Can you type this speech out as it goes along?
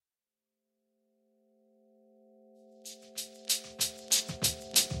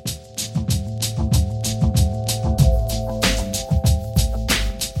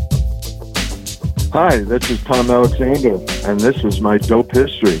Hi, this is Tom Alexander, and this is my dope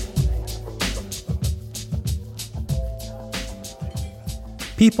history.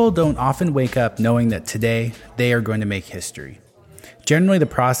 People don't often wake up knowing that today they are going to make history. Generally, the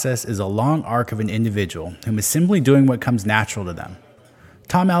process is a long arc of an individual who is simply doing what comes natural to them.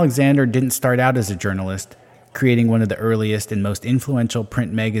 Tom Alexander didn't start out as a journalist, creating one of the earliest and most influential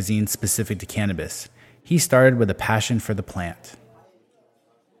print magazines specific to cannabis. He started with a passion for the plant.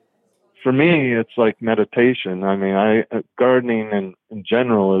 For me, it's like meditation. I mean, gardening in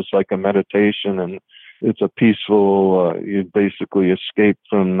general is like a meditation, and it's a peaceful, you basically escape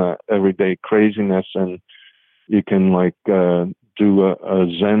from the everyday craziness, and you can do a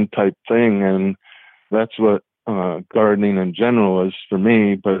Zen type thing. And that's what gardening in general is for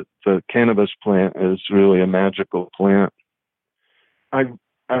me. But the cannabis plant is really a magical plant.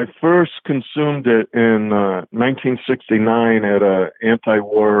 I first consumed it in 1969 at an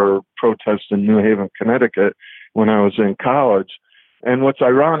anti-war protest in New Haven, Connecticut, when I was in college. And what's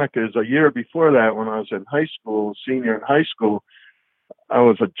ironic is a year before that, when I was in high school, senior in high school, I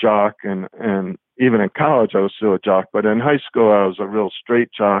was a jock, and even in college I was still a jock. But in high school I was a real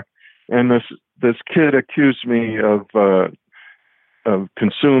straight jock. And this kid accused me of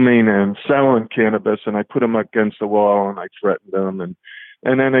consuming and selling cannabis, and I put him against the wall and I threatened him.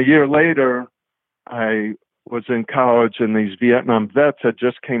 And then a year later, I was in college, and these Vietnam vets had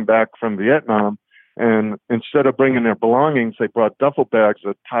just came back from Vietnam. And instead of bringing their belongings, they brought duffel bags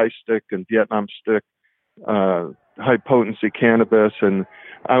of Thai stick and Vietnam stick, high potency cannabis. And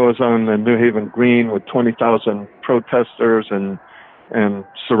I was on the New Haven Green with 20,000 protesters and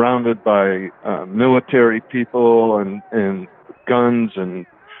surrounded by military people and guns and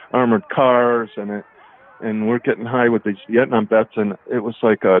armored cars. And we're getting high with these Vietnam vets, and it was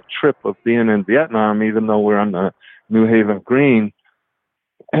like a trip of being in Vietnam, even though we're on the New Haven Green.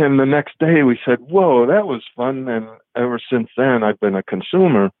 And the next day we said, whoa, that was fun. And ever since then, I've been a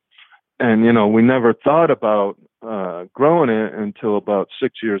consumer. And, we never thought about growing it until about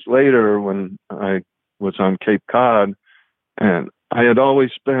 6 years later when I was on Cape Cod. And I had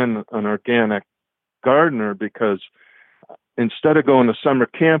always been an organic gardener because instead of going to summer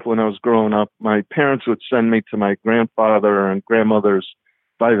camp when I was growing up, my parents would send me to my grandfather and grandmother's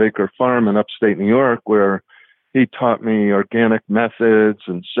 5-acre farm in upstate New York, where he taught me organic methods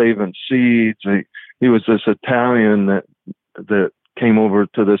and saving seeds. He was this Italian that came over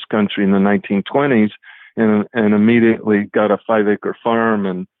to this country in the 1920s and immediately got a 5-acre farm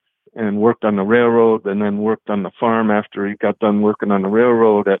and worked on the railroad, and then worked on the farm after he got done working on the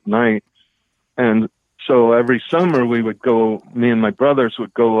railroad at night. And so every summer me and my brothers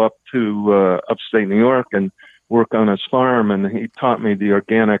would go up to upstate New York and work on his farm. And he taught me the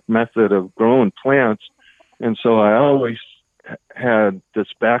organic method of growing plants. And so I always had this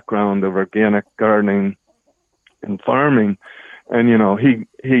background of organic gardening and farming. And,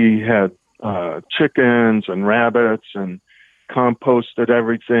 he had chickens and rabbits and composted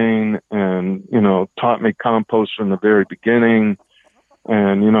everything and, taught me compost from the very beginning.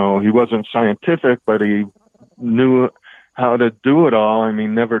 And, he wasn't scientific, but he knew how to do it all. I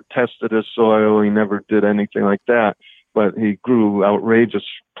mean, never tested his soil. He never did anything like that, but he grew outrageous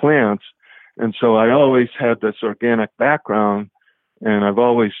plants. And so I always had this organic background, and I've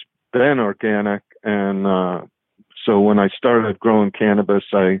always been organic. And so when I started growing cannabis,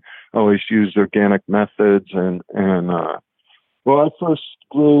 I always used organic methods. I first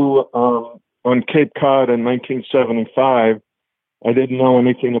grew on Cape Cod in 1975. I didn't know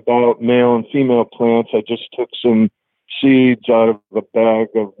anything about male and female plants. I just took some seeds out of a bag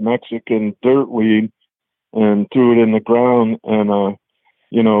of Mexican dirtweed and threw it in the ground. And,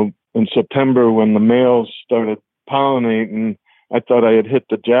 in September, when the males started pollinating, I thought I had hit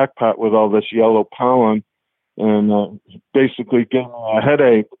the jackpot with all this yellow pollen and basically gave me a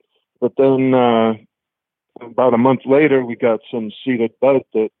headache. But then about a month later, we got some seeded bud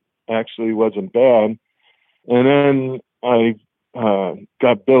that actually wasn't bad. And then I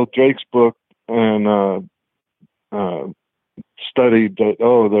got Bill Drake's book and studied that,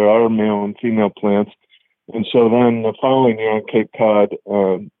 there are male and female plants. And so then the following year on Cape Cod,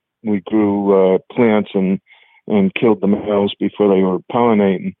 we grew plants and killed the males before they were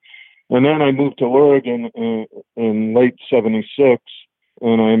pollinating. And then I moved to Oregon in late 76,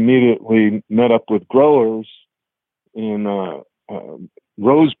 and I immediately met up with growers in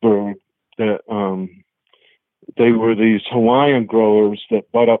Roseburg that they were these Hawaiian growers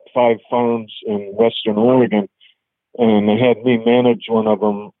that bought up 5 farms in Western Oregon, and they had me manage one of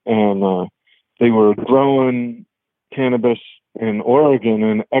them, and they were growing cannabis in Oregon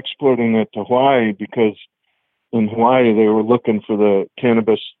and exporting it to Hawaii, because in Hawaii they were looking for the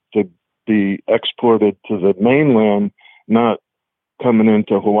cannabis to be exported to the mainland, not coming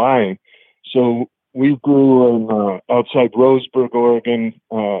into Hawaii. So we grew in outside Roseburg, Oregon,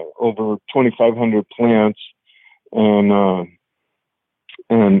 over 2,500 plants, and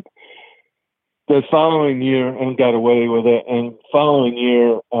the following year, and got away with it. And following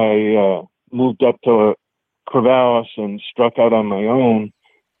year, I moved up to Corvallis and struck out on my own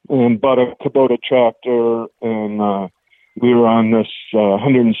and bought a Kubota tractor, and we were on this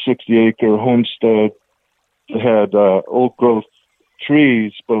 160-acre homestead that had old growth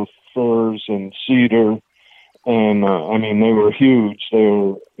trees, both firs and cedar, and I mean, they were huge. They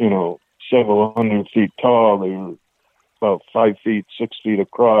were, several hundred feet tall. They were about 5 feet, 6 feet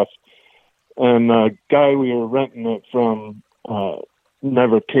across. And the guy we were renting it from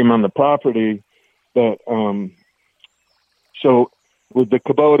never came on the property, but so with the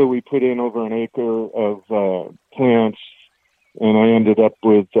Kubota, we put in over an acre of plants, and I ended up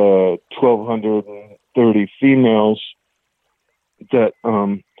with 1,230 females that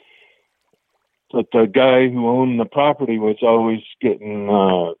the guy who owned the property was always getting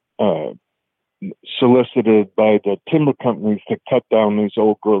solicited by the timber companies to cut down these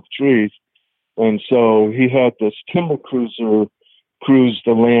old growth trees. And so he had this timber cruiser cruise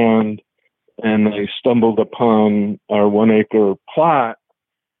the land, and they stumbled upon our 1 acre plot.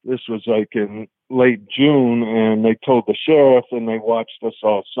 This was like in late June, and they told the sheriff, and they watched us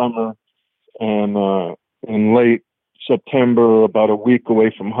all summer. And in late September, about a week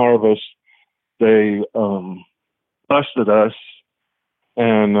away from harvest, they busted us,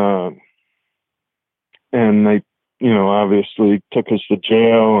 and they, obviously took us to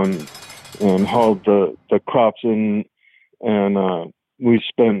jail and hauled the crops in, and we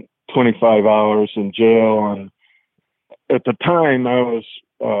spent 25 hours in jail. And at the time, I was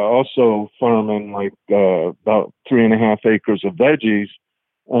also farming like about 3.5 acres of veggies,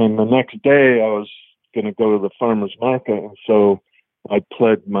 and the next day I was going to go to the farmer's market, and so I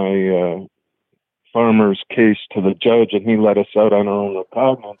pled my farmer's case to the judge, and he let us out on our own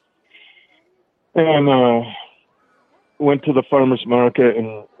recognizance. And went to the farmer's market,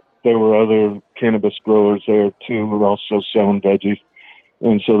 and there were other cannabis growers there too, who were also selling veggies.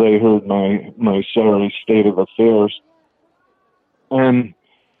 And so they heard my sorry state of affairs. And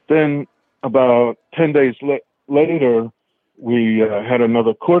then about 10 days later, we had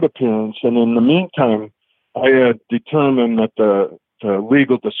another court appearance. And in the meantime, I had determined that the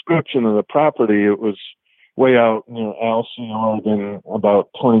legal description of the property, it was way out near Alsea, Oregon, about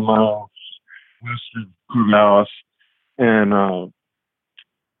 20 miles west of Corvallis. And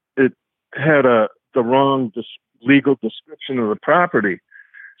it had the wrong legal description of the property.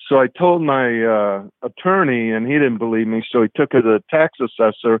 So I told my attorney, and he didn't believe me. So he took it to the tax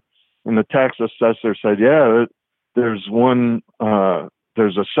assessor, and the tax assessor said, yeah, there's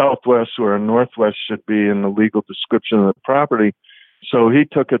a southwest where a northwest should be in the legal description of the property. So he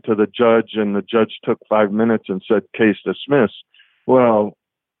took it to the judge, and the judge took 5 minutes and said, case dismissed. Well,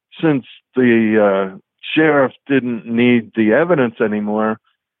 since the sheriff didn't need the evidence anymore,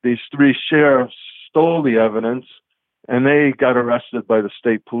 these 3 sheriffs stole the evidence, and they got arrested by the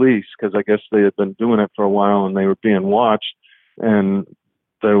state police, because I guess they had been doing it for a while and they were being watched, and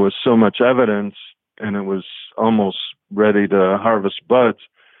there was so much evidence, and it was almost ready to harvest buds,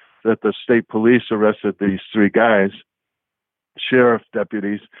 that the state police arrested these 3 guys, sheriff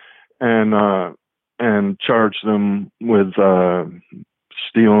deputies, and charged them with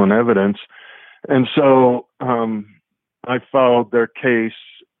stealing evidence. And so I followed their case.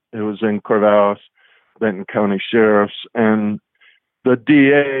 It was in Corvallis, Benton County Sheriffs, and the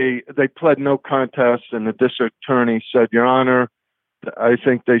DA, they pled no contest, and the district attorney said, Your Honor, I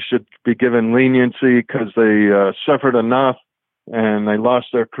think they should be given leniency because they suffered enough and they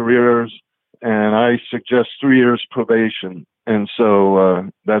lost their careers, and I suggest 3 years probation. And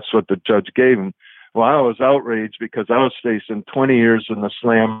so that's what the judge gave him. Well, I was outraged because I was facing 20 years in the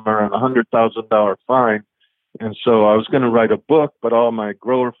slammer and a $100,000 fine. And so I was going to write a book, but all my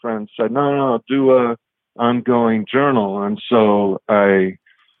grower friends said, no, do a ongoing journal. And so I,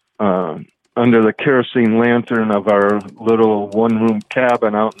 under the kerosene lantern of our little one-room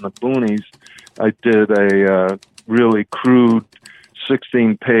cabin out in the boonies, I did a really crude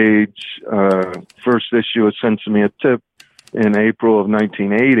 16-page first issue of Sends Me a Tip in April of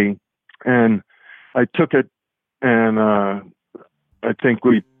 1980. And I took it, and I think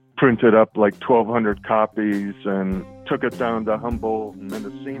we printed up like 1,200 copies and took it down to Humboldt and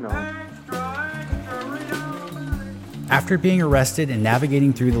Mendocino. After being arrested and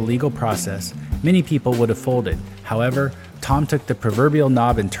navigating through the legal process, many people would have folded. However, Tom took the proverbial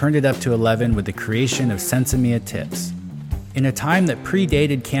knob and turned it up to 11 with the creation of Sensimilla Tips. In a time that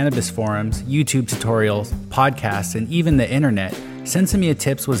predated cannabis forums, YouTube tutorials, podcasts, and even the internet, Sensimilla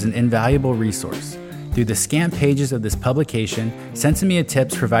Tips was an invaluable resource. Through the scant pages of this publication, Sensimilla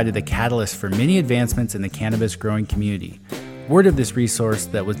Tips provided the catalyst for many advancements in the cannabis growing community. Word of this resource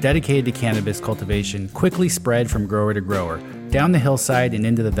that was dedicated to cannabis cultivation quickly spread from grower to grower, down the hillside and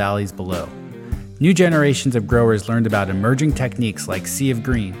into the valleys below. New generations of growers learned about emerging techniques like Sea of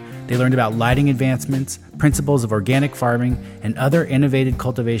Green. They learned about lighting advancements, principles of organic farming, and other innovative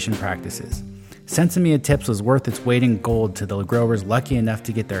cultivation practices. Sensimilla Tips was worth its weight in gold to the growers lucky enough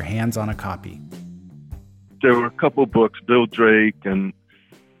to get their hands on a copy. There were a couple books, Bill Drake and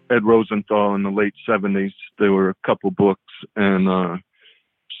Ed Rosenthal in the late 70s. There were a couple books,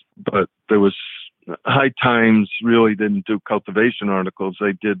 but there was High Times really didn't do cultivation articles.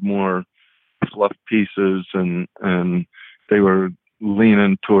 They did more fluff pieces, and they were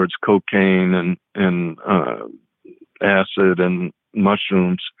leaning towards cocaine and acid and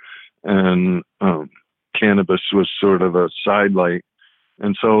mushrooms, and cannabis was sort of a sidelight.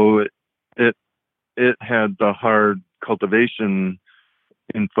 And so it had the hard cultivation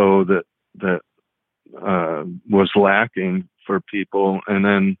info that was lacking for people. And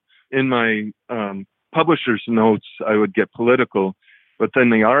then in my publisher's notes, I would get political, but then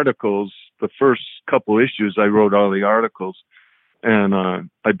the articles, the first couple issues, I wrote all the articles, and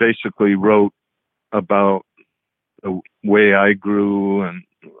I basically wrote about the way I grew and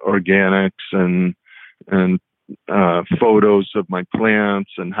organics and photos of my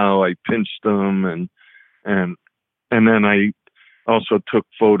plants and how I pinched them, and then I also took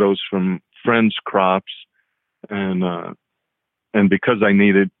photos from friends' crops, and because I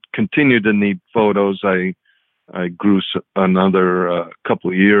continued to need photos, I grew another couple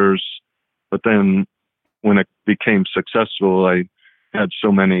of years. But then when it became successful, I had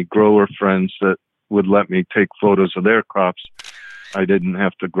so many grower friends that would let me take photos of their crops. I didn't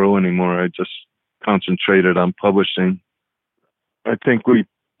have to grow anymore. I just concentrated on publishing. I think we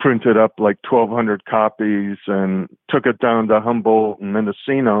printed up like 1,200 copies and took it down to Humboldt and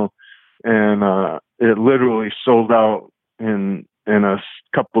Mendocino, and it literally sold out in a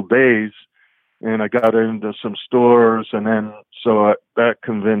couple days. And I got into some stores, and then so that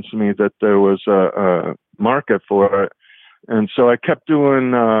convinced me that there was a market for it. And so I kept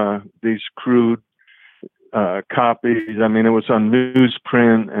doing these crude copies. I mean, it was on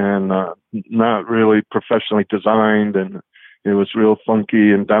newsprint and not really professionally designed, and it was real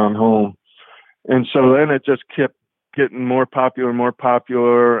funky and down home. And so then it just kept getting more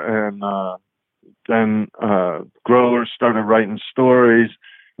popular, and then growers started writing stories,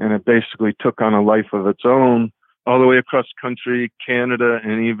 and it basically took on a life of its own. All the way across country, Canada,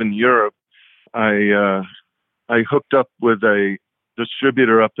 and even Europe, I hooked up with a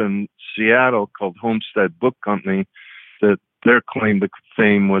distributor up in Seattle called Homestead Book Company, that their claim to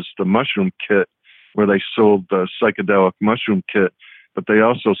fame was the mushroom kit, where they sold the psychedelic mushroom kit, but they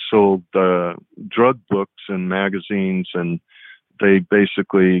also sold drug books and magazines, and they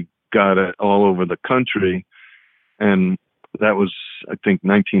basically got it all over the country. And that was, I think,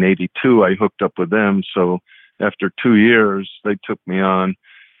 1982. I hooked up with them. So after 2 years, they took me on,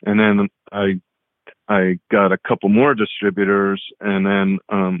 and then I got a couple more distributors. And then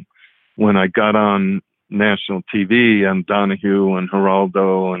when I got on national TV and Donahue and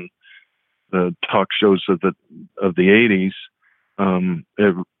Geraldo and the talk shows of the 80s,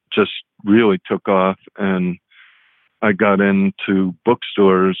 it just really took off, and I got into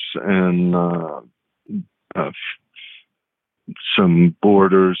bookstores and some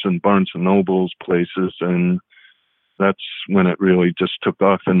Borders and Barnes and Nobles places, and that's when it really just took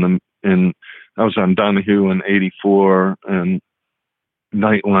off. I was on Donahue in '84 and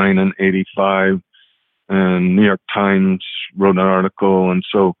Nightline in '85, and New York Times wrote an article, and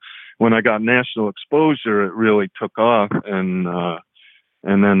so when I got national exposure, it really took off, and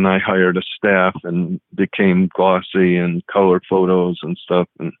then I hired a staff and became glossy and color photos and stuff.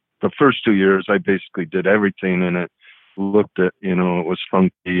 And the first 2 years, I basically did everything, and it looked at, it was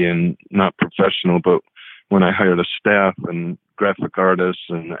funky and not professional. But when I hired a staff and graphic artists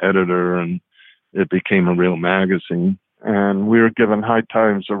and editor, and it became a real magazine, and we were giving High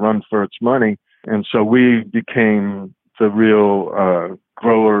Times a run for its money. And so we became the real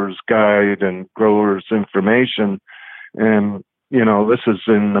growers guide and growers information. And, this is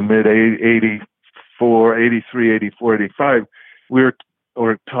in the mid 84, 83, 84, 85. We're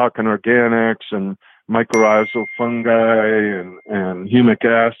talking organics and mycorrhizal fungi and humic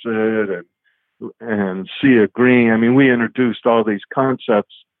acid and Sea of Green. I mean, we introduced all these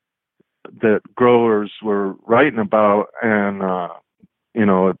concepts that growers were writing about, and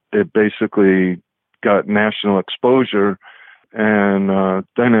it basically got national exposure, and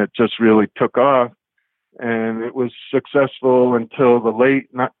then it just really took off, and it was successful until the late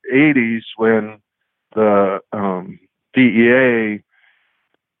 80s when the DEA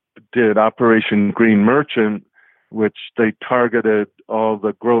did Operation Green Merchant, which they targeted all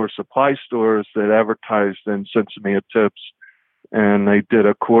the grower supply stores that advertised in Sinsemilla Tips, and they did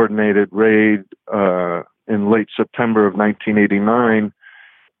a coordinated raid in late September of 1989,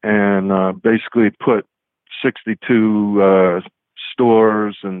 and basically put 62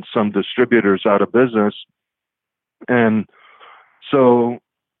 stores and some distributors out of business. And so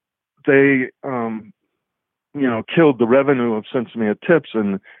they, killed the revenue of Sinsemilla Tips,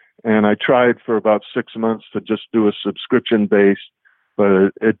 and I tried for about 6 months to just do a subscription base,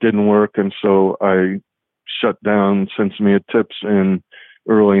 but it didn't work, and so I shut down Sinsemilla Tips in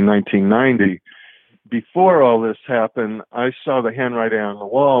early 1990. Before all this happened, I saw the handwriting on the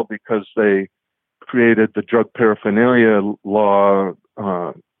wall because they created the drug paraphernalia law,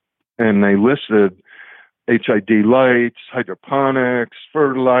 and they listed HID lights, hydroponics,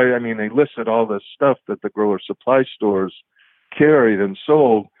 fertilizer. I mean, they listed all this stuff that the grower supply stores carried and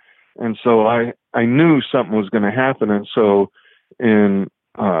sold. And so I knew something was going to happen. And so in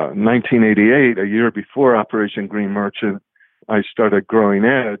 1988, a year before Operation Green Merchant, I started Growing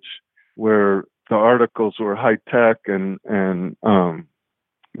Edge, where the articles were high tech and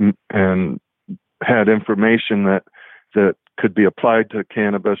had information that could be applied to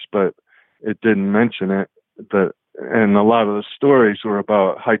cannabis, but it didn't mention it. And a lot of the stories were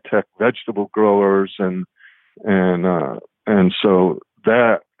about high tech vegetable growers, and so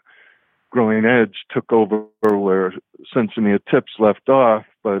that Growing Edge took over where Sinsemilla Tips left off,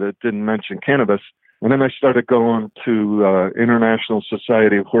 but it didn't mention cannabis. And then I started going to International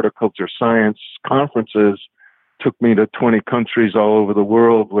Society of Horticulture Science conferences. Took me to 20 countries all over the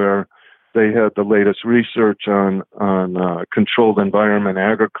world where they had the latest research on controlled environment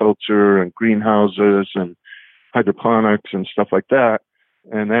agriculture and greenhouses and hydroponics and stuff like that.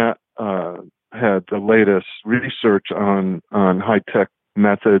 And that had the latest research on high-tech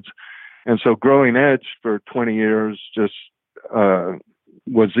methods. And so Growing Edge for 20 years just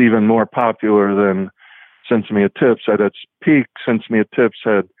was even more popular than Sinsemilla Tips. At its peak, Sinsemilla Tips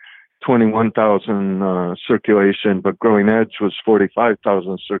had 21,000 circulation, but Growing Edge was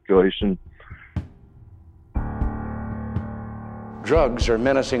 45,000 circulation. Drugs are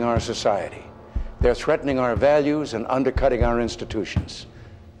menacing our society. They're threatening our values and undercutting our institutions.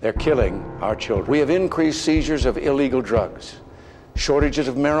 They're killing our children. We have increased seizures of illegal drugs. Shortages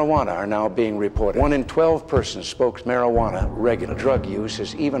of marijuana are now being reported. 1 in 12 persons smokes marijuana regularly. Drug use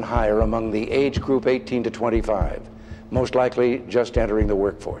is even higher among the age group 18 to 25, most likely just entering the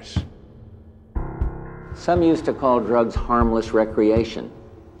workforce. Some used to call drugs harmless recreation.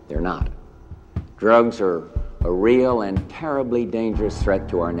 They're not. Drugs are a real and terribly dangerous threat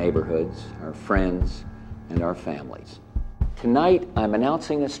to our neighborhoods, our friends, and our families. Tonight, I'm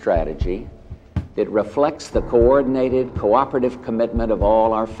announcing a strategy that reflects the coordinated, cooperative commitment of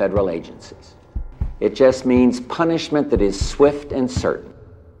all our federal agencies. It just means punishment that is swift and certain.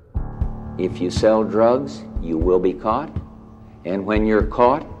 If you sell drugs, you will be caught, and when you're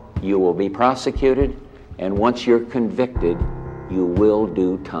caught, you will be prosecuted, and once you're convicted, you will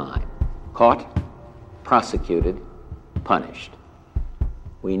do time. Caught, prosecuted, punished.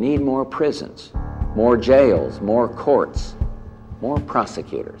 We need more prisons, more jails, more courts, more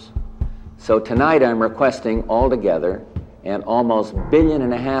prosecutors. So tonight I'm requesting altogether an almost $1.5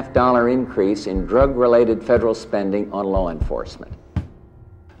 billion increase in drug-related federal spending on law enforcement.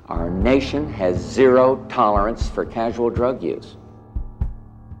 Our nation has zero tolerance for casual drug use.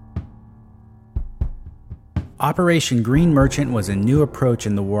 Operation Green Merchant was a new approach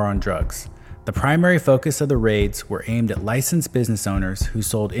in the war on drugs. The primary focus of the raids were aimed at licensed business owners who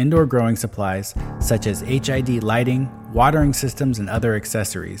sold indoor growing supplies such as HID lighting, watering systems, and other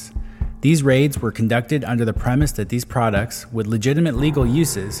accessories. These raids were conducted under the premise that these products, with legitimate legal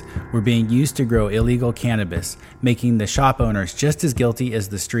uses, were being used to grow illegal cannabis, making the shop owners just as guilty as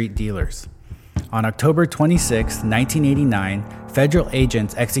the street dealers. On October 26, 1989, federal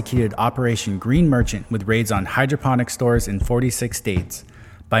agents executed Operation Green Merchant with raids on hydroponic stores in 46 states.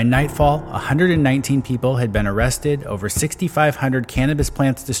 By nightfall, 119 people had been arrested, over 6,500 cannabis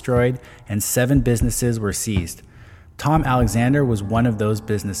plants destroyed, and 7 businesses were seized. Tom Alexander was one of those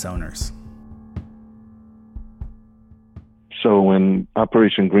business owners. So when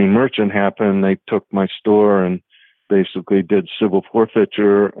Operation Green Merchant happened, they took my store and basically did civil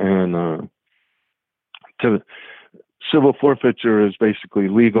forfeiture, and to civil forfeiture is basically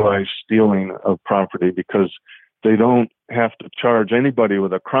legalized stealing of property because they don't have to charge anybody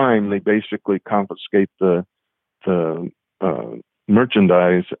with a crime. They basically confiscate the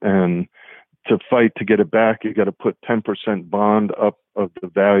merchandise, and to fight to get it back, you got to put 10% bond up of the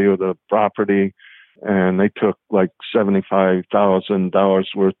value of the property. And they took like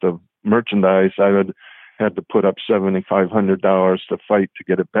 $75,000 worth of merchandise. I had to put up $7,500 to fight to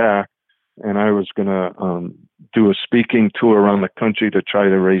get it back. And I was going to do a speaking tour around the country to try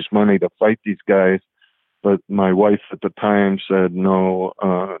to raise money to fight these guys. But my wife at the time said, no,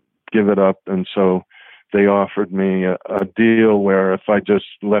 give it up. And so they offered me a deal where if I just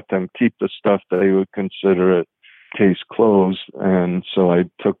let them keep the stuff, they would consider it case closed. And so I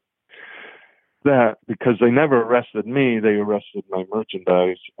took that because they never arrested me. They arrested my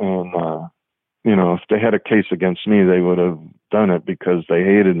merchandise. And, if they had a case against me, they would have done it because they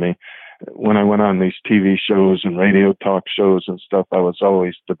hated me. When I went on these TV shows and radio talk shows and stuff, I was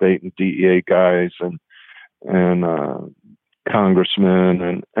always debating DEA guys and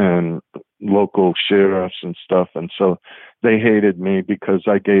congressmen and local sheriffs and stuff. And so they hated me because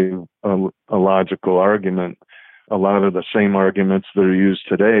I gave a logical argument, a lot of the same arguments that are used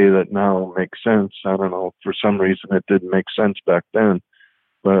today that now make sense. I don't know, for some reason it didn't make sense back then,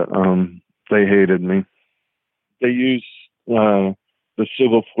 but they hated me. They used the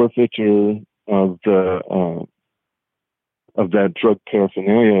civil forfeiture of that drug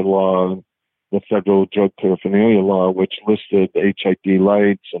paraphernalia law, the federal drug paraphernalia law, which listed HID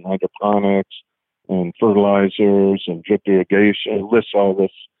lights and hydroponics and fertilizers and drip irrigation. It lists all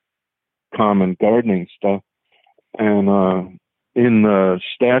this common gardening stuff. And in the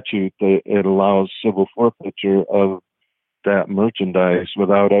statute, it allows civil forfeiture of that merchandise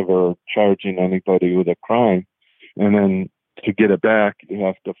without ever charging anybody with a crime. And then to get it back, you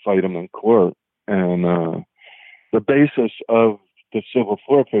have to fight them in court. And the basis of the civil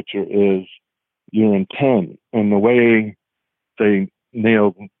forfeiture is your intent. And the way they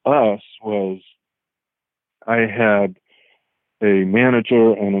nailed us was I had a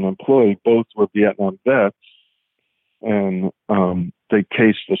manager and an employee, both were Vietnam vets, and they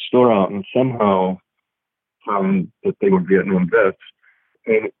cased the store out and somehow found that they were Vietnam vets.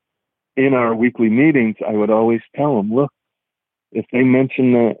 And in our weekly meetings, I would always tell them, look, if they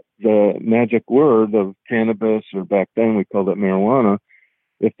mention the magic word of cannabis, or back then we called it marijuana,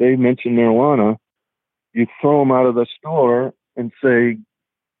 if they mention marijuana, you throw them out of the store and say,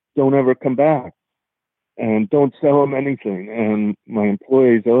 don't ever come back and don't sell them anything. And my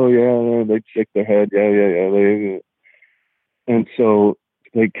employees, oh yeah, they'd shake their head. Yeah. And so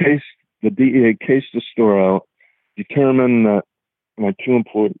the DEA cased the store out, determined that my two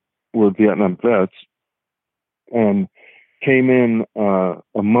employees were Vietnam vets, and came in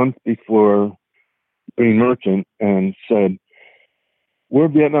a month before being merchant and said, we're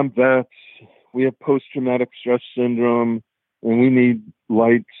Vietnam vets, we have post-traumatic stress syndrome, and we need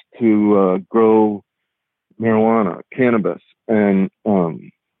lights to grow marijuana, cannabis. And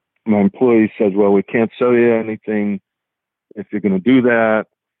my employee said, well, we can't sell you anything if you're going to do that.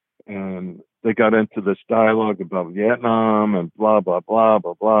 And they got into this dialogue about Vietnam and blah, blah, blah,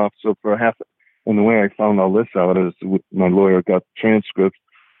 blah, blah. So and the way I found all this out is my lawyer got transcripts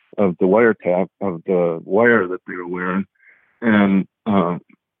of the wiretap of the wire that they were wearing. And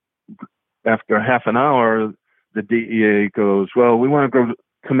after half an hour, the DEA goes, well, we want to grow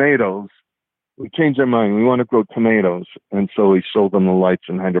tomatoes. We changed our mind. We want to grow tomatoes. And so he sold them the lights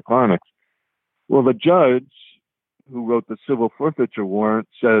and hydroponics. Well, the judge who wrote the civil forfeiture warrant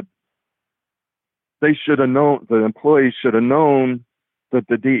said they should have known, the employees should have known that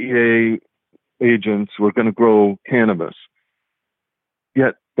the DEA agents were going to grow cannabis.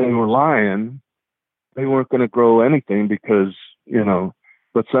 Yet they were lying. They weren't going to grow anything because,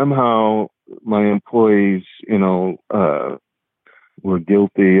 but somehow my employees, were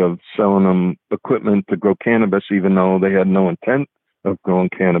guilty of selling them equipment to grow cannabis, even though they had no intent of growing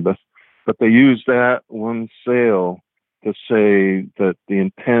cannabis. But they used that one sale to say that the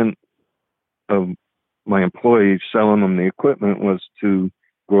intent of my employees selling them the equipment was to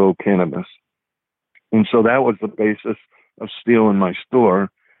grow cannabis. And so that was the basis of stealing my store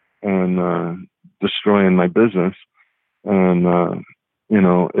and destroying my business. And,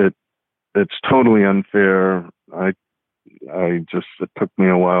 it's totally unfair. It took me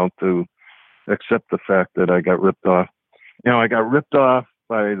a while to accept the fact that I got ripped off. I got ripped off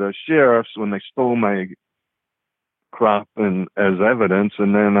by the sheriffs when they stole my crop and as evidence,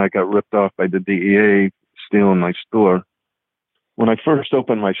 and then I got ripped off by the DEA stealing my store. When I first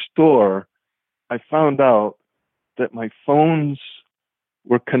opened my store, I found out that my phones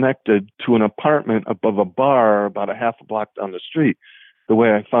were connected to an apartment above a bar about a half a block down the street. The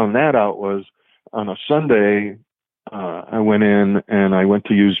way I found that out was on a Sunday, I went in and I went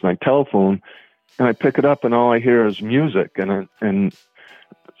to use my telephone, and I pick it up, and all I hear is music, and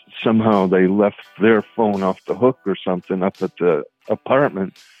somehow they left their phone off the hook or something up at the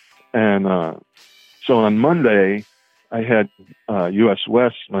apartment. And so on Monday, I had US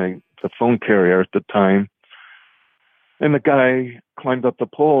West, the phone carrier at the time, and the guy climbed up the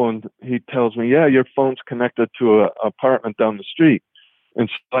pole and he tells me, yeah, your phone's connected to an apartment down the street. And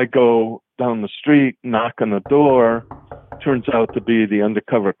so I go down the street, knock on the door. Turns out to be the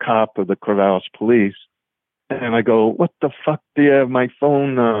undercover cop of the Corvallis police. And I go, what the fuck do you have my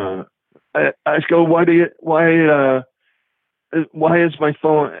phone? I go, why is my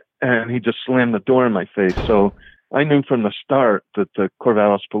phone? And he just slammed the door in my face. So I knew from the start that the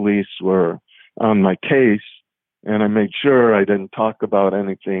Corvallis police were on my case, and I made sure I didn't talk about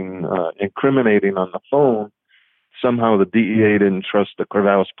anything incriminating on the phone. Somehow the DEA didn't trust the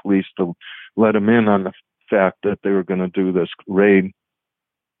Corvallis police to let them in on the fact that they were going to do this raid.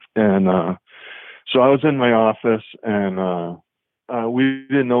 And so I was in my office, and we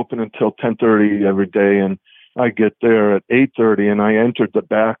didn't open until 10:30 every day, and I get there at 8:30, and I entered the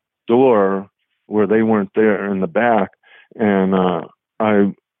back door where they weren't there in the back, and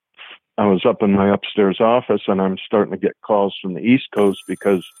I was up in my upstairs office, and I'm starting to get calls from the East Coast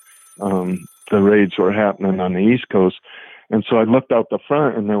because the raids were happening on the East Coast. And so I looked out the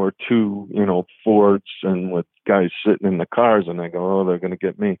front, and there were two, Fords, and with guys sitting in the cars, and I go, oh, they're going to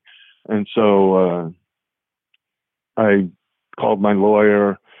get me. And so I called my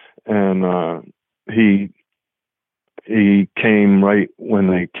lawyer, and he came right when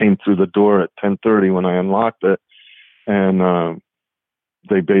they came through the door at 10:30 when I unlocked it, and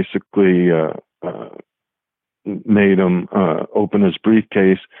they basically made him open his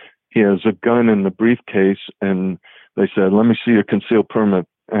briefcase. He has a gun in the briefcase, and they said, let me see your concealed permit,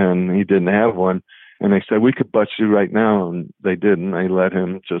 and he didn't have one. And they said, we could bust you right now, and they didn't. They let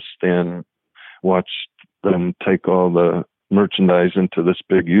him just stand, watch them take all the merchandise into this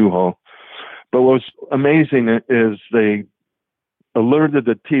big U-Haul. But what was amazing is they alerted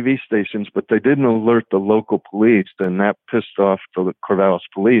the TV stations, but they didn't alert the local police, and that pissed off the Corvallis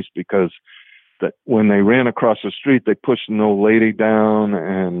police, because that when they ran across the street, they pushed an old lady down,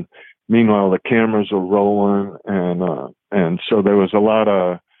 and meanwhile the cameras were rolling, and so there was a lot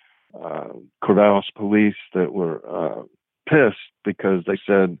of Corvallis police that were pissed, because they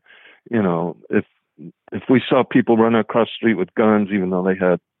said, if we saw people running across the street with guns, even though they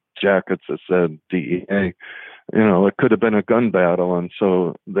had jackets that said DEA, it could have been a gun battle. And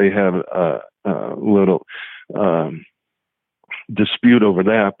so they had a little dispute over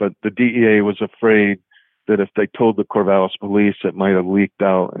that. But the DEA was afraid that if they told the Corvallis police, it might have leaked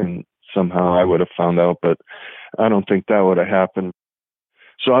out and somehow I would have found out. But I don't think that would have happened.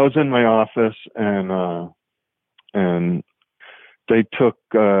 So I was in my office, and they took,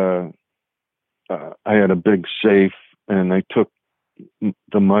 I had a big safe, and they took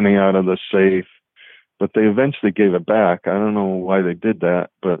the money out of the safe, but they eventually gave it back. I don't know why they did that,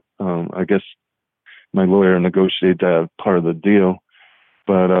 but I guess my lawyer negotiated that part of the deal.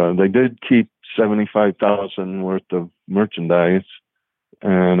 But they did keep $75,000 worth of merchandise,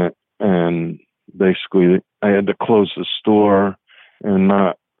 and basically I had to close the store and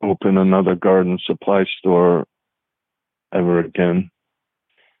not open another garden supply store ever again.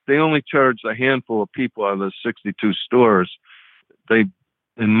 They only charged a handful of people out of the 62 stores. In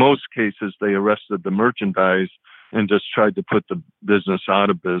most cases, they arrested the merchandise and just tried to put the business out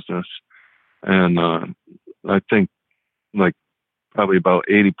of business. And I think probably about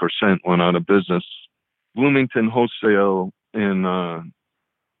 80% went out of business. Bloomington Wholesale in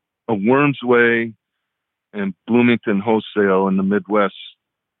Worms Way and Bloomington Wholesale in the Midwest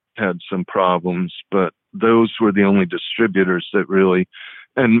had some problems, but those were the only distributors that really,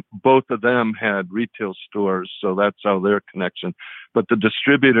 and both of them had retail stores, so that's how their connection. But the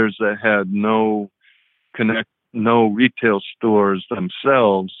distributors that had no retail stores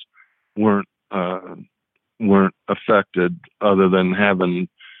themselves weren't affected, other than having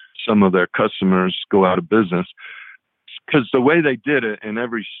some of their customers go out of business. Because the way they did it in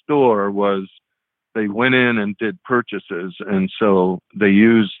every store was they went in and did purchases, and so they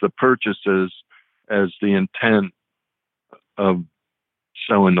used the purchases as the intent of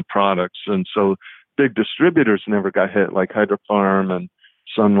selling the products. And so big distributors never got hit, like Hydrofarm and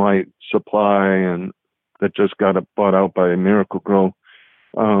Sunlight Supply, and that just got bought out by Miracle-Gro.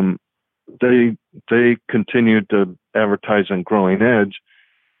 They continued to advertise on Growing Edge,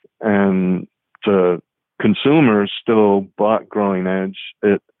 and the consumers still bought Growing Edge.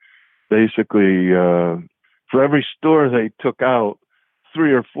 It basically, for every store they took out,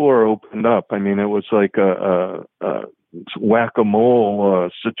 3 or 4 opened up. I mean, it was like a whack-a-mole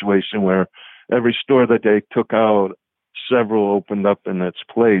situation where every store that they took out, several opened up in its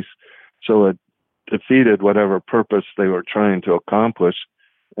place. So it defeated whatever purpose they were trying to accomplish.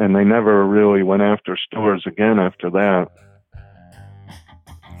 And they never really went after stores again after that.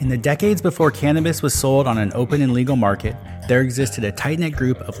 In the decades before cannabis was sold on an open and legal market, there existed a tight-knit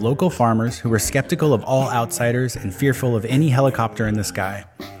group of local farmers who were skeptical of all outsiders and fearful of any helicopter in the sky.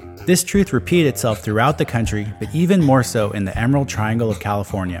 This truth repeated itself throughout the country, but even more so in the Emerald Triangle of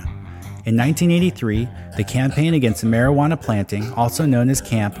California. In 1983, the campaign against marijuana planting, also known as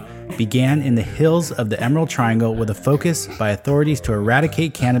CAMP, began in the hills of the Emerald Triangle with a focus by authorities to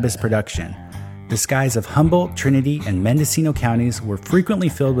eradicate cannabis production. The skies of Humboldt, Trinity, and Mendocino counties were frequently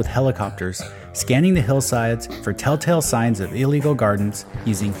filled with helicopters, scanning the hillsides for telltale signs of illegal gardens,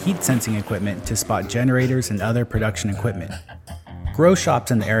 using heat-sensing equipment to spot generators and other production equipment. Grow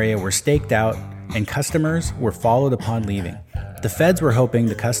shops in the area were staked out, and customers were followed upon leaving. The feds were hoping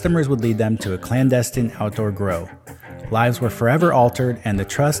the customers would lead them to a clandestine outdoor grow. Lives were forever altered, and the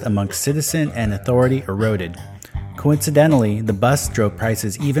trust amongst citizen and authority eroded. Coincidentally, the bust drove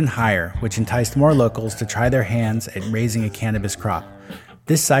prices even higher, which enticed more locals to try their hands at raising a cannabis crop.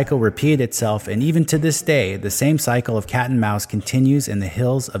 This cycle repeated itself, and even to this day, the same cycle of cat and mouse continues in the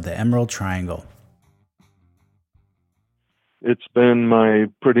hills of the Emerald Triangle. It's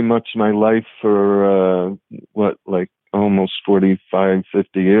been pretty much my life for, almost 45,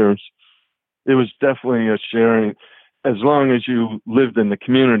 50 years. It was definitely a sharing. As long as you lived in the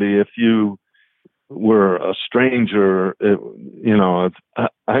community, if you were a stranger,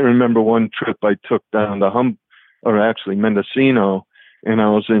 I remember one trip I took down to Mendocino, and I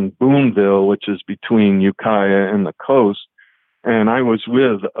was in Boonville, which is between Ukiah and the coast, and I was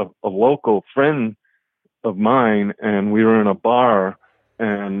with a local friend of mine, and we were in a bar,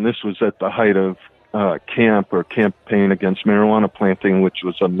 and this was at the height of campaign against marijuana planting, which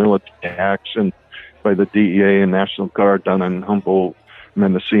was a military action by the DEA and National Guard down in Humboldt,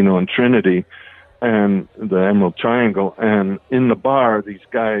 Mendocino, and Trinity, and the Emerald Triangle. And in the bar, these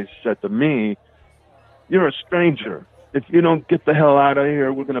guys said to me, "You're a stranger. If you don't get the hell out of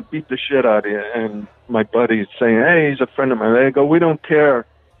here, we're going to beat the shit out of you." And my buddy's saying, "Hey, he's a friend of mine." They go, "We don't care."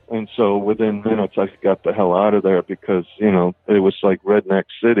 And so within minutes, I got the hell out of there because, it was like redneck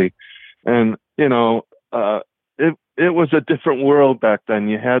city. And, it was a different world back then.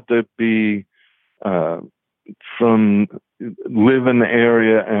 You had to be live in the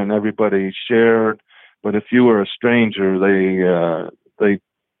area, and everybody shared. But if you were a stranger, they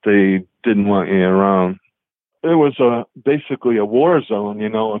didn't want you around. It was basically a war zone.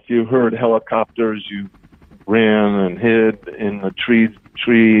 If you heard helicopters, you ran and hid in the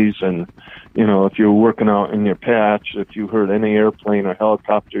trees, and if you were working out in your patch, if you heard any airplane or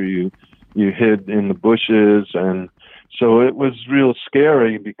helicopter, you hid in the bushes. And so it was real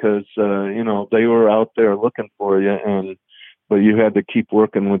scary because they were out there looking for you, but you had to keep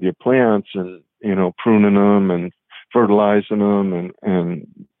working with your plants and pruning them and fertilizing them and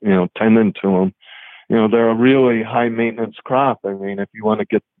tending to them. They're a really high maintenance crop. I mean, if you want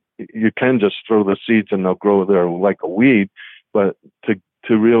to you can just throw the seeds and they'll grow there like a weed, but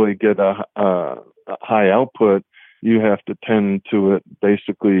to really get a high output, you have to tend to it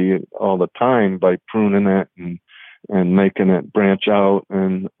basically all the time by pruning it and making it branch out.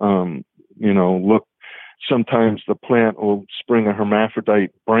 And, look, sometimes the plant will spring a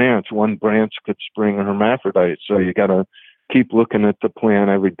hermaphrodite branch. One branch could spring a hermaphrodite. So you got to keep looking at the plant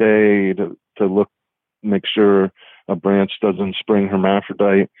every day to make sure a branch doesn't spring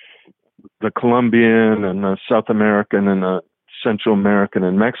hermaphrodite. The Colombian and the South American and the Central American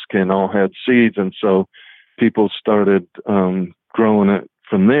and Mexican all had seeds. And so people started growing it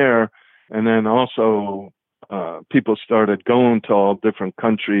from there. And then also people started going to all different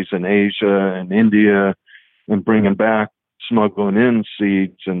countries in Asia and India and bringing back, smuggling in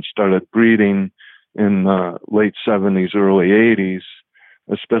seeds, and started breeding in the late 70s, early 80s,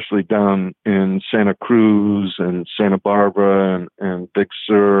 especially down in Santa Cruz and Santa Barbara and Big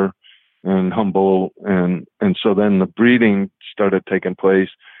Sur and Humboldt. And so then the breeding started taking place.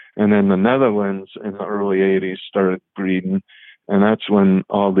 And then the Netherlands in the early 80s started breeding. And that's when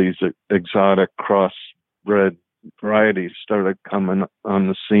all these exotic crossbred varieties started coming on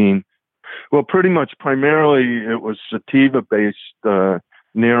the scene. Well, pretty much primarily it was sativa-based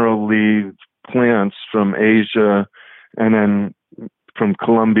narrow-leaved plants from Asia, and then from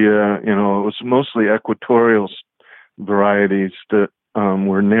Colombia. It was mostly equatorial varieties that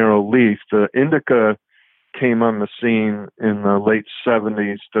were narrow-leaf. The indica came on the scene in the late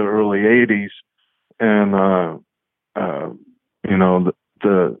 70s to early 80s, and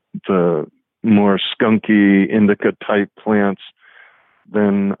the more skunky indica type plants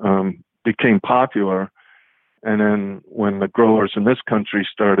then became popular. And then when the growers in this country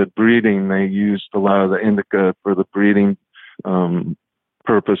started breeding, they used a lot of the indica for the breeding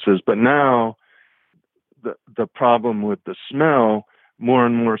purposes. But now the problem with the smell, more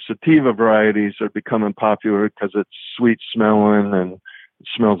and more sativa varieties are becoming popular because it's sweet smelling and it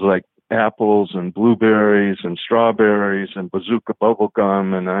smells like apples and blueberries and strawberries and bazooka bubble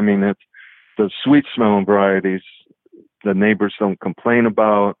gum. And I mean, it's the sweet smelling varieties the neighbors don't complain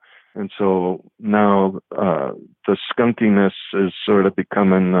about. And so now the skunkiness is sort of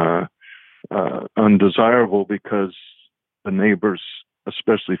becoming undesirable because the neighbors,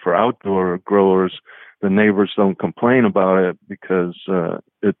 especially for outdoor growers, the neighbors don't complain about it because the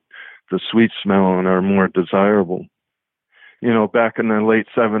sweet smelling are more desirable. You know, back in the late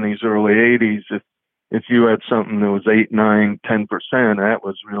 70s, early 80s, if you had something that was 8, 9, 10%, that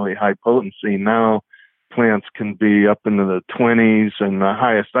was really high potency. Now plants can be up into the 20s, and the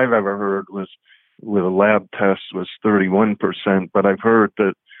highest I've ever heard was with a lab test was 31%. But I've heard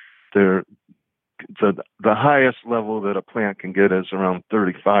that the highest level that a plant can get is around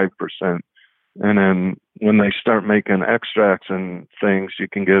 35%. And then when they start making extracts and things, you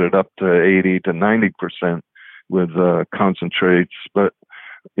can get it up to 80 to 90% with concentrates. But,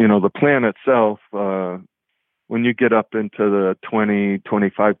 you know, the plant itself, when you get up into the 20,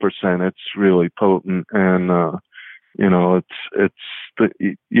 25%, it's really potent. And, you know,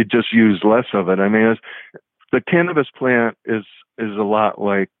 you just use less of it. I mean, the cannabis plant is a lot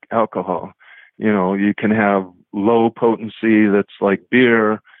like alcohol. You know, you can have low potency that's like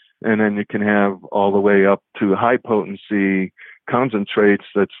beer, and then you can have all the way up to high potency concentrates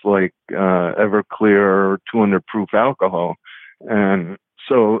that's like Everclear 200 proof alcohol. And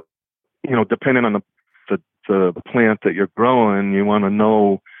so, you know, depending on the plant that you're growing, you want to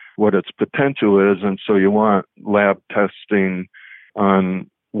know what its potential is, and so you want lab testing on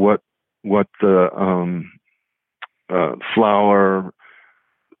what the flower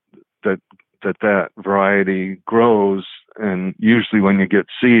that variety grows. And usually when you get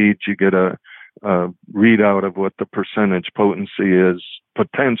seeds, you get a readout of what the percentage potency is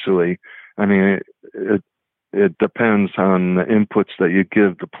potentially. I mean, it depends on the inputs that you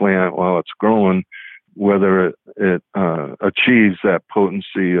give the plant while it's growing, whether it achieves that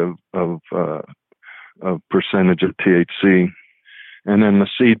potency of percentage of THC. And then the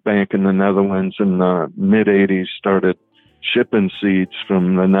seed bank in the Netherlands in the mid 80s started shipping seeds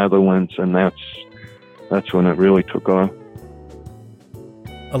from the Netherlands, and that's when it really took off.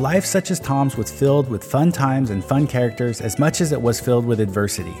 A life such as Tom's was filled with fun times and fun characters as much as it was filled with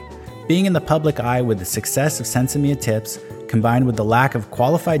adversity. Being in the public eye with the success of Sensimilla Tips, combined with the lack of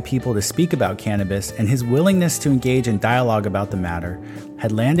qualified people to speak about cannabis and his willingness to engage in dialogue about the matter,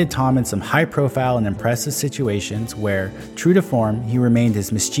 had landed Tom in some high-profile and impressive situations where, true to form, he remained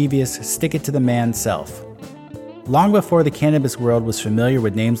his mischievous, stick-it-to-the-man self. Long before the cannabis world was familiar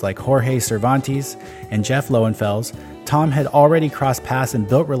with names like Jorge Cervantes and Jeff Lowenfels, Tom had already crossed paths and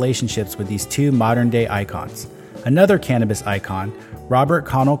built relationships with these two modern-day icons. Another cannabis icon, Robert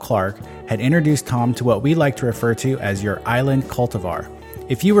Connell Clark, had introduced Tom to what we like to refer to as your island cultivar.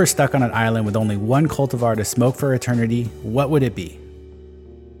 If you were stuck on an island with only one cultivar to smoke for eternity, what would it be?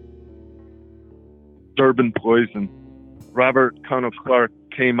 Urban poison. Robert Connell Clark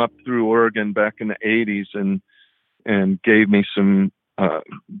came up through Oregon back in the 80s and gave me some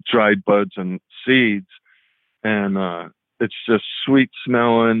dried buds and seeds. And it's just sweet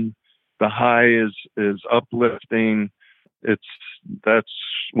smelling. The high is uplifting. That's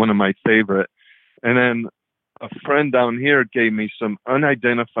one of my favorite. And then a friend down here gave me some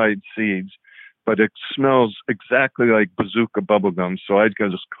unidentified seeds, but it smells exactly like bazooka bubblegum. So I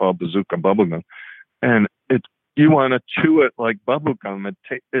just call bazooka bubblegum. And you want to chew it like bubblegum.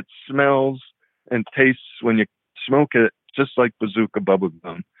 It smells and tastes when you smoke it just like bazooka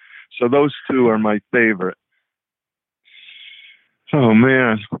bubblegum. So those two are my favorite. Oh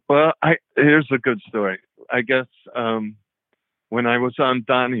man. Well, here's a good story. I guess when I was on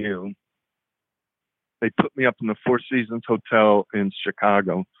Donahue, they put me up in the Four Seasons Hotel in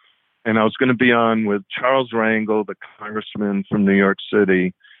Chicago, and I was going to be on with Charles Rangel, the congressman from New York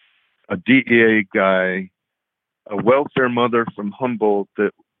City, a DEA guy, a welfare mother from Humboldt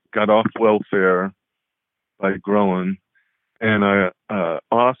that got off welfare by growing, and a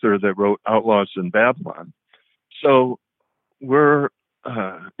author that wrote Outlaws in Babylon. So we're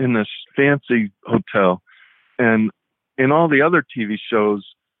in this fancy hotel, and in all the other TV shows,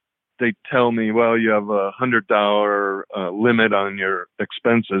 they tell me, well, you have $100 limit on your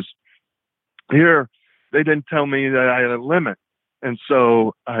expenses. Here, they didn't tell me that I had a limit. And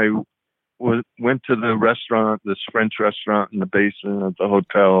so I went to the restaurant, this French restaurant in the basement of the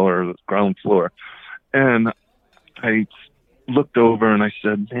hotel or the ground floor. And I looked over and I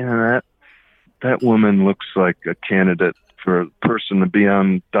said, man, that woman looks like a candidate for a person to be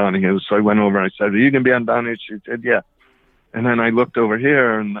on Donahue. So I went over and I said, are you going to be on Donahue? She said, yeah. And then I looked over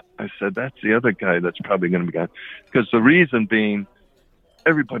here and I said, that's the other guy that's probably going to be on. Because the reason being,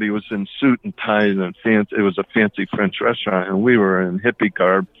 everybody was in suit and ties and fancy. It was a fancy French restaurant and we were in hippie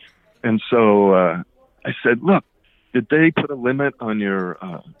garb. And so I said, look, did they put a limit on your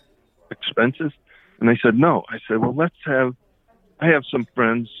expenses? And they said, no. I said, well, I have some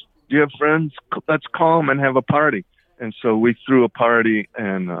friends. Do you have friends? Let's call them and have a party. And so we threw a party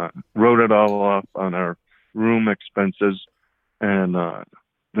and wrote it all off on our room expenses. And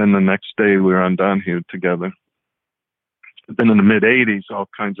then the next day we were on Donahue together. Then in the mid-'80s, all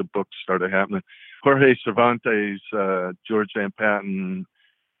kinds of books started happening. Jorge Cervantes, George Van Patten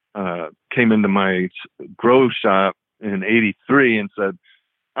came into my grow shop in '83 and said,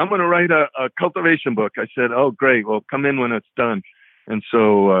 I'm going to write a cultivation book. I said, oh, great. Well, come in when it's done. And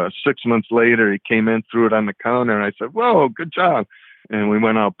so 6 months later, he came in, threw it on the counter, and I said, whoa, good job. And we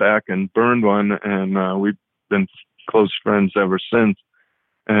went out back and burned one, and we've been close friends ever since.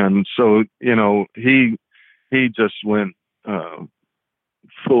 And so, he just went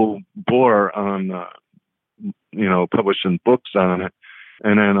full bore on, publishing books on it.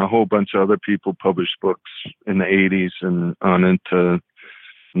 And then a whole bunch of other people published books in the 80s and on into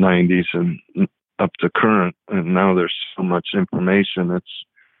 90s and up to current. And now there's so much information.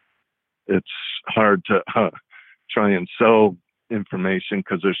 It's hard to try and sell information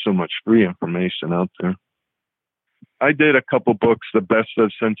because there's so much free information out there. I did a couple books, The Best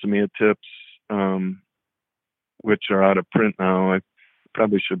of Sensimilla Tips, which are out of print now. I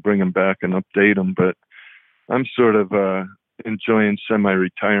probably should bring them back and update them, but I'm sort of enjoying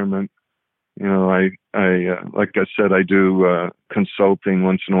semi-retirement. I like I said, I do consulting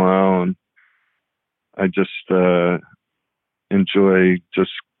once in a while, and I just enjoy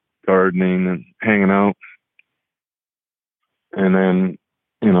just gardening and hanging out. And then,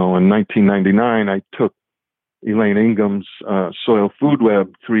 in 1999, I took Elaine Ingham's Soil Food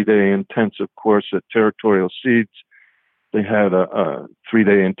Web 3-day intensive course at Territorial Seeds. They had a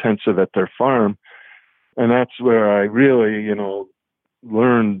 3-day intensive at their farm. And that's where I really,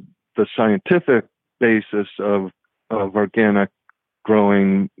 learned the scientific basis of organic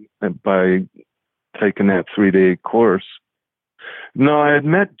growing by taking that 3-day course. No, I had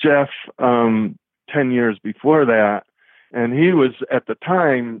met Jeff 10 years before that. And he was, at the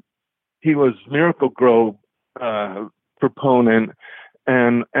time, he was Miracle-Gro proponent.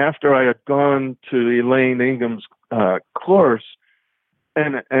 And after I had gone to Elaine Ingham's course,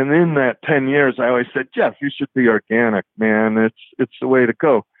 and in that 10 years, I always said, Jeff, you should be organic, man. It's the way to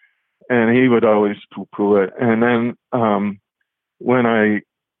go. And he would always poo-poo it. And then when I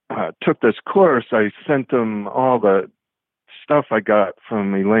took this course, I sent him all the stuff I got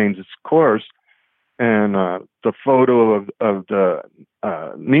from Elaine's course, and the photo of the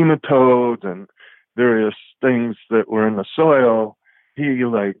nematodes and various things that were in the soil. He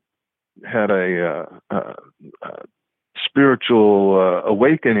had a spiritual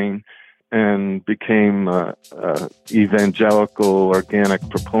awakening and became evangelical organic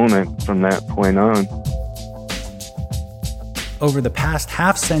proponent from that point on. Over the past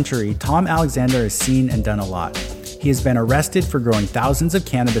half century, Tom Alexander has seen and done a lot. He has been arrested for growing thousands of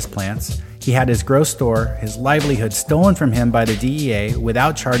cannabis plants. He had his grow store, his livelihood stolen from him by the DEA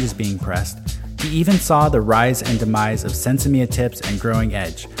without charges being pressed. He even saw the rise and demise of Sensimilla Tips and Growing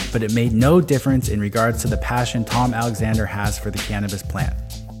Edge, but it made no difference in regards to the passion Tom Alexander has for the cannabis plant.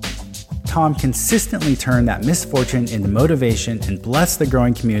 Tom consistently turned that misfortune into motivation and blessed the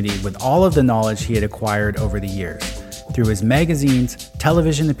growing community with all of the knowledge he had acquired over the years. Through his magazines,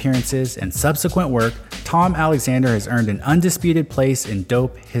 television appearances, and subsequent work, Tom Alexander has earned an undisputed place in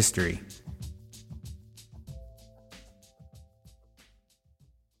dope history.